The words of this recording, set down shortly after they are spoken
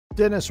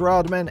Dennis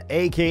Rodman,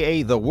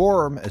 aka The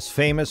Worm, is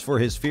famous for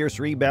his fierce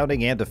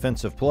rebounding and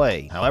defensive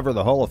play. However,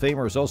 the Hall of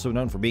Famer is also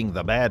known for being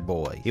the bad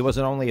boy. He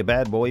wasn't only a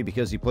bad boy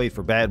because he played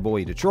for Bad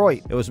Boy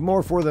Detroit, it was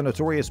more for the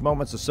notorious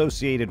moments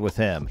associated with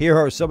him. Here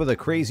are some of the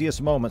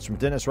craziest moments from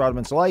Dennis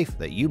Rodman's life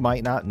that you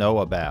might not know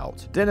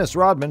about. Dennis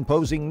Rodman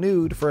posing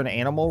nude for an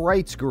animal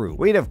rights group.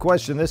 We'd have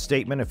questioned this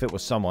statement if it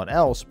was someone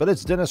else, but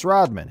it's Dennis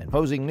Rodman, and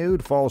posing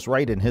nude falls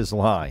right in his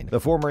line. The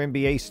former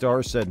NBA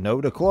star said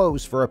no to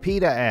clothes for a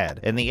PETA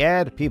ad. In the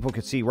ad, people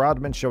could see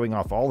Rodman showing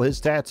off all his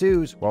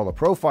tattoos, while the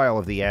profile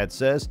of the ad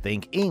says,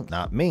 "Think ink,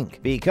 not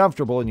mink. Be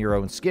comfortable in your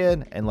own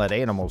skin and let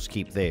animals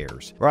keep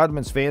theirs."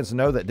 Rodman's fans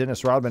know that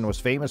Dennis Rodman was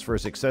famous for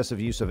his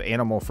excessive use of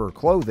animal fur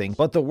clothing,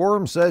 but The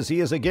Worm says he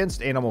is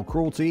against animal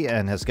cruelty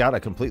and has got a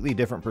completely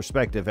different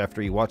perspective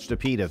after he watched a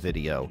PETA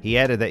video. He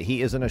added that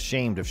he isn't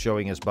ashamed of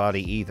showing his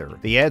body either.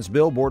 The ad's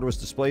billboard was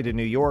displayed in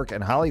New York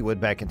and Hollywood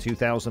back in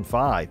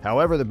 2005.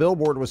 However, the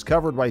billboard was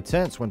covered by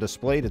tents when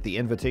displayed at the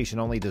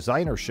invitation-only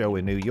designer show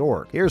in New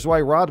York. Here's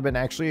why Rodman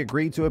actually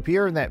agreed to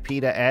appear in that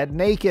PETA ad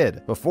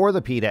naked. Before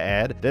the PETA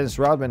ad, Dennis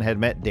Rodman had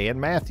met Dan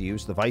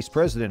Matthews, the vice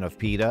president of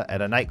PETA,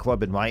 at a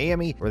nightclub in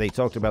Miami where they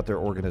talked about their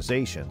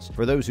organizations.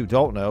 For those who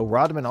don't know,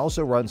 Rodman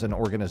also runs an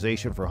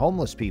organization for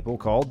homeless people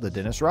called the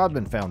Dennis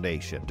Rodman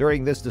Foundation.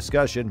 During this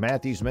discussion,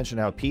 Matthews mentioned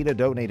how PETA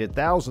donated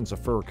thousands of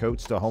fur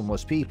coats to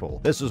homeless people.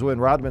 This was when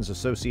Rodman's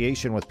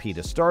association with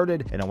PETA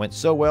started, and it went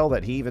so well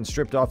that he even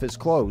stripped off his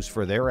clothes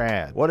for their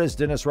ad. What is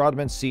Dennis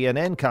Rodman's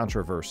CNN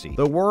controversy?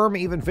 The Worm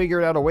even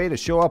figured out a way to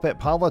show up at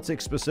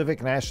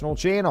politics-specific national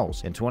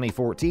channels. In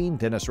 2014,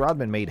 Dennis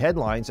Rodman made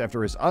headlines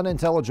after his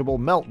unintelligible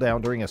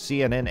meltdown during a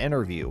CNN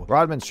interview.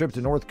 Rodman stripped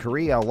to North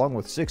Korea along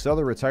with 6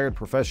 other retired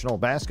professional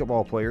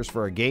basketball players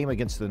for a game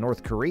against the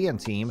North Korean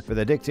team for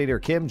the dictator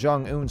Kim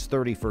Jong-un's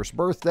 31st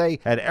birthday,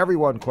 had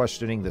everyone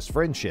questioning this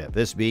friendship,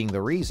 this being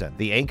the reason.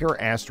 The anchor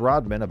asked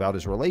Rodman about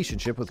his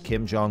relationship with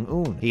Kim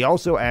Jong-un. He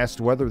also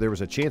asked whether there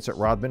was a chance that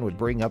Rodman would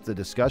bring up the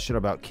discussion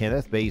about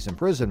Kenneth Bae's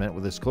imprisonment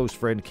with his close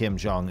friend Kim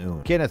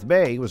Jong-un. Kenneth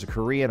Bae was a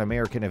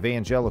Korean-American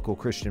evangelical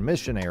Christian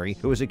missionary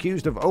who was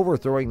accused of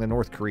overthrowing the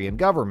North Korean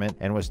government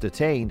and was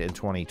detained in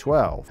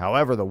 2012.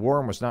 However, the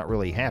Worm was not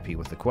really happy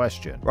with the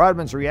question.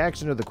 Rodman's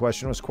reaction to the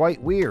question was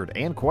quite weird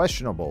and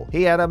questionable.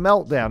 He had a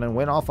meltdown and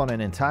went off on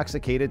an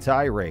intoxicated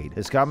tirade.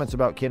 His comments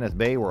about Kenneth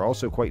Bae were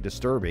also quite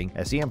disturbing,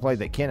 as he implied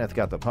that Kenneth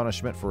got the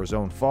punishment for his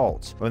own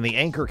faults. When the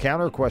anchor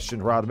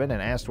counter-questioned Rodman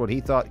and asked what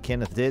he thought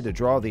Kenneth did to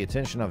draw the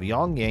attention of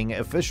Pyongyang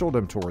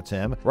officialdom towards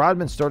him,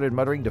 Rodman started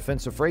muttering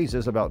defensive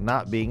phrases about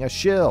not being a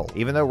shill.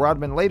 Even though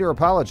Rodman later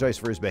apologized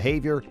for his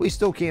behavior, we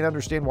still can't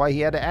understand why he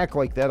had to act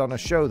like that on a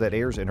show that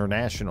airs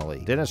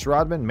internationally. Dennis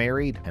Rodman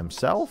married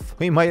himself?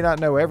 We might not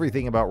know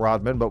everything about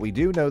Rodman, but we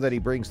do know that he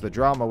brings the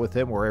drama with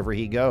him wherever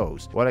he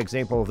goes. One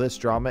example of this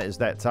drama is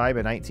that time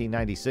in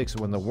 1996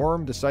 when the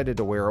Worm decided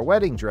to wear a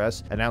wedding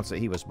dress, announced that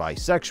he was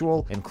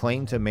bisexual, and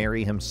claimed to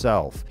marry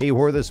himself. He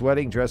wore this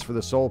wedding dress for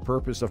the sole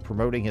purpose of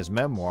promoting his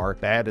memoir,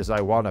 Bad As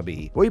I Wanna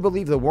Be. We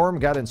believe the Worm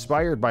got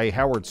inspired by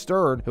Howard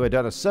Stern, who had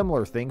done a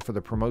similar thing for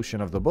the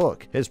promotion of the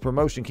book. His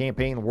promotion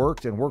campaign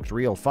worked and worked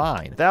real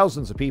fine.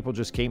 Thousands of people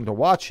just came to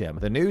watch him.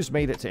 The news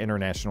made it to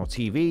international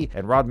TV,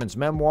 and Rodman's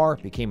memoir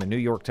became a New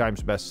York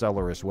Times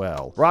bestseller as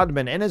well.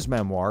 Rodman, in his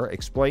memoir,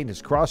 explained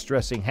his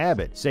cross-dressing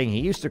habit, saying he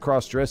used to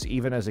cross-dress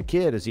even as a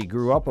kid as he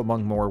grew up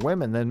among more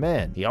women than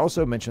men. He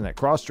also mentioned that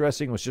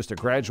cross-dressing was just a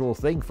gradual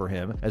thing for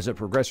him as it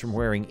progressed from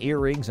wearing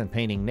earrings and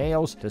painting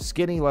nails to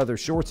skinny leather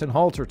shorts and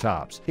halter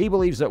tops. He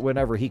believes that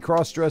whenever he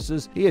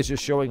cross-dresses, he is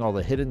just showing all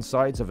the hidden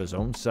sides of his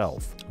own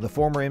self. The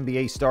former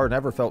NBA star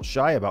never felt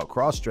shy about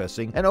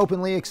cross-dressing and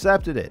openly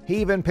accepted it. He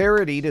even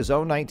parodied his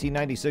own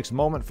 1996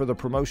 moment for the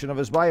promotion of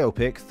his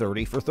biopic,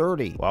 30 for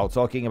 30. While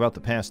talking about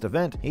the past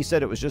event, he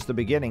said it was just the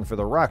beginning for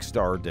the rock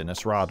star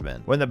Dennis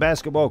Rodman. When the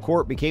basketball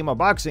court became a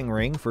boxing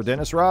ring for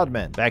Dennis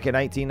Rodman. Back in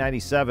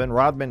 1997,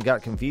 Rodman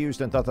got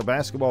confused and thought the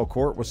basketball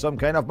court was some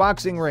kind of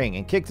boxing ring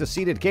and kicked a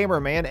seated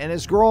cameraman in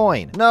his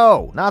groin.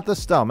 No, not the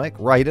stomach,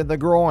 right in the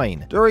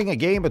groin. During a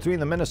game between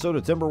the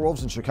Minnesota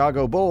Timberwolves and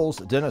Chicago Bulls,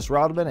 Dennis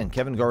Rodman and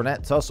Kevin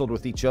Garnett tussled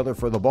with each other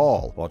for the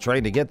ball. While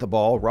trying to get the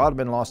ball,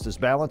 Rodman lost his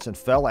balance and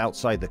fell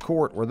outside the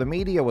court where the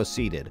media was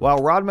seated. While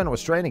Rodman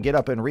was trying to get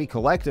up and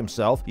recollect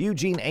himself,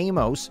 Eugene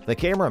Amos, the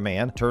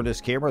cameraman, turned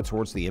his camera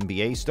towards the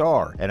NBA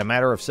star. In a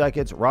matter of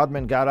seconds,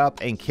 Rodman got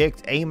up and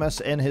kicked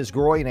Amos in his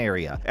groin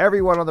area.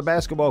 Everyone on the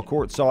basketball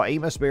court saw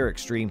Amos bear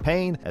extreme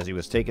pain as he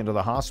was taken to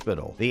the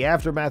hospital. The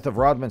aftermath of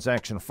Rodman's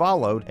action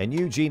followed, and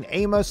Eugene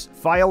Amos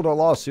filed a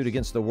lawsuit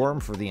against the Worm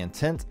for the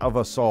intent of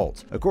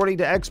assault. According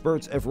to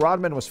experts, if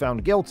Rodman was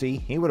found guilty,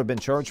 he would have been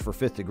charged for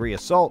 5th-degree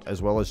assault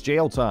as well as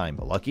jail time.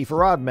 But lucky for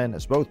Rodman,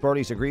 as both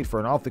parties agreed for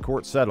an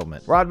off-the-court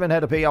settlement. Rodman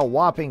had to pay a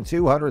whopping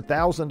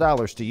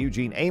 $200,000 to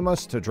Eugene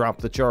Amos to drop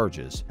the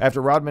charges.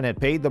 After Rodman had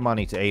paid the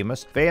money to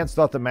Amos, fans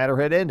thought the matter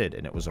had ended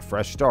and it was a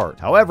fresh start.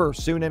 However,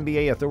 soon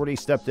NBA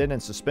authorities stepped in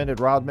and suspended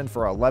Rodman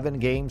for 11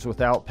 games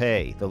without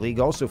pay. The league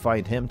also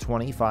fined him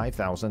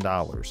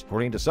 $25,000.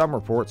 According to some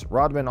reports,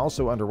 Rodman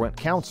also underwent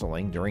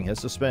counseling during his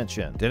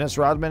suspension. Dennis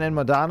Rodman and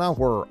Madonna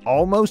were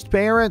almost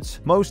parents.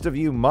 Most of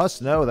you must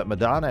must know that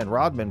Madonna and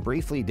Rodman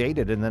briefly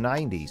dated in the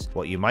 90s.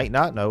 What you might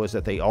not know is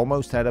that they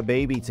almost had a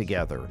baby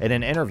together. In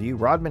an interview,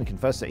 Rodman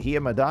confessed that he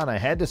and Madonna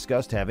had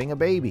discussed having a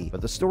baby, but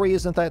the story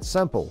isn't that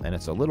simple, and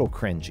it's a little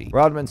cringy.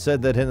 Rodman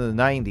said that in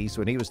the 90s,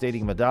 when he was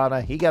dating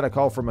Madonna, he got a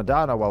call from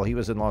Madonna while he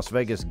was in Las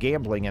Vegas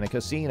gambling in a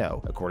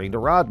casino. According to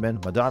Rodman,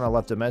 Madonna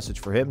left a message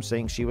for him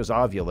saying she was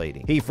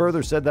ovulating. He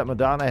further said that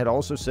Madonna had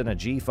also sent a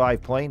G5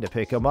 plane to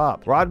pick him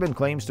up. Rodman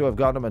claims to have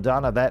gone to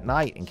Madonna that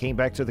night and came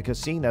back to the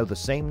casino the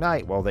same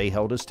night while they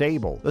held his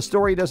table. The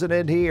story doesn't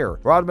end here.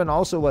 Rodman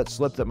also let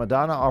slip that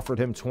Madonna offered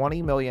him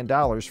 $20 million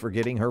for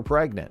getting her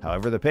pregnant.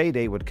 However, the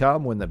payday would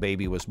come when the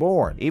baby was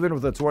born. Even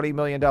with a $20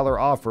 million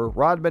offer,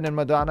 Rodman and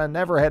Madonna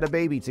never had a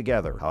baby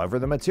together. However,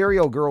 the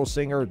Material Girl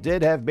singer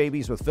did have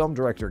babies with film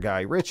director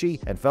Guy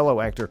Ritchie and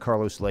fellow actor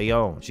Carlos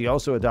Leon. She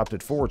also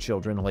adopted 4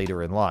 children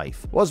later in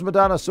life. Was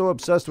Madonna so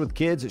obsessed with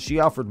kids that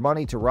she offered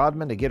money to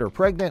Rodman to get her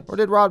pregnant, or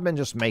did Rodman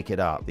just make it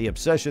up? The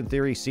obsession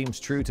theory seems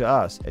true to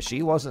us, as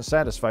she wasn't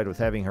satisfied with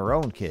having her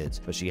own kids,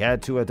 but she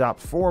had to adopt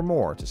 4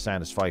 more to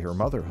satisfy her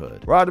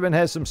motherhood. Rodman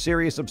has some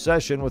serious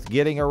obsession with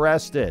getting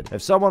arrested.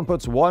 If someone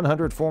puts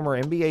 100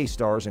 former NBA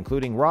stars,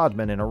 including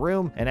Rodman, in a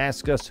room and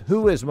asks us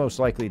who is most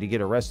likely to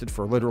get arrested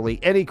for literally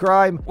any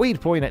crime, we'd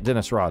point at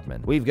Dennis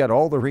Rodman. We've got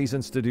all the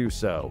reasons to do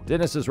so.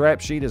 Dennis's rap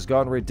sheet has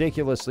gone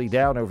ridiculously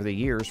down over the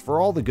years for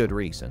all the good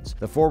reasons.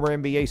 The former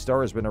NBA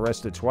star has been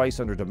arrested twice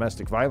under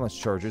domestic violence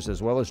charges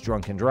as well as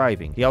drunken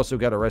driving. He also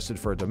got arrested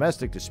for a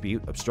domestic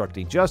dispute,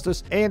 obstructing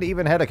justice, and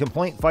even had a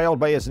complaint filed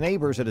by his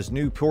neighbors at his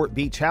Newport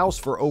Beach house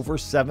for over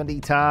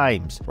 70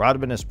 times.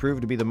 Rodman has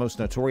proved to be the most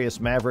notorious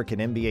maverick in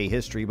NBA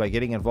history by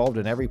getting involved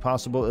in every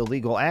possible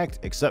illegal act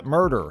except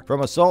murder.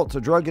 From assault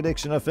to drug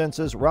addiction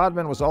offenses,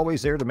 Rodman was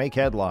always there to make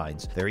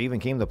headlines. There even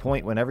came the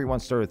point when everyone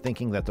started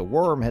thinking that the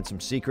Worm had some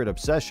secret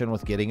obsession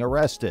with getting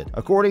arrested.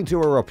 According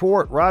to a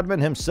report, Rodman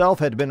himself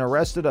had been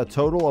arrested a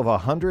total of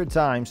 100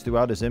 times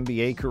throughout his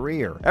NBA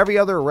career. Every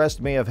other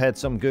arrest may have had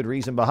some good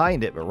reason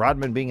behind it, but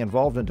Rodman being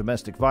involved in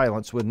domestic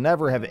violence would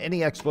never have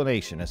any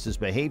explanation, as his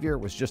behavior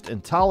was just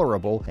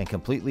intolerable and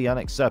completely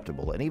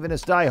unacceptable, and even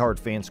his diehard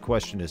fans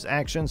questioned his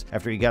actions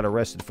after he got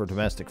arrested for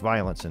domestic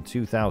violence in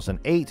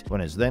 2008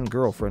 when his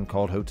then-girlfriend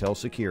called hotel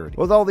security.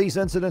 With all these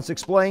incidents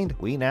explained,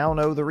 we now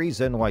know the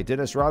reason why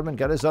Dennis Rodman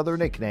got his other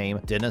nickname,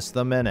 Dennis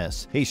the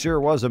Menace. He sure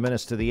was a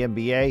menace to the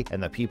NBA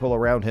and the people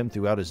around him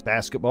throughout his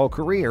basketball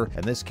career,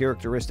 and this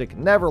characteristic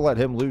never let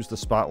him lose the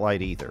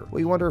spotlight either.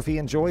 We wonder if he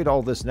enjoyed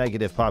all this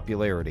negative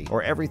popularity,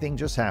 or everything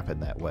just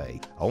happened that way.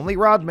 Only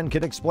Rodman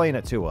can explain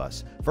it to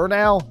us. For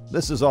now,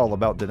 this is all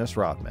about Dennis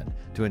Rodman.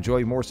 To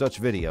enjoy more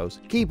such videos,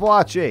 keep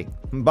watching.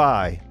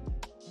 Bye.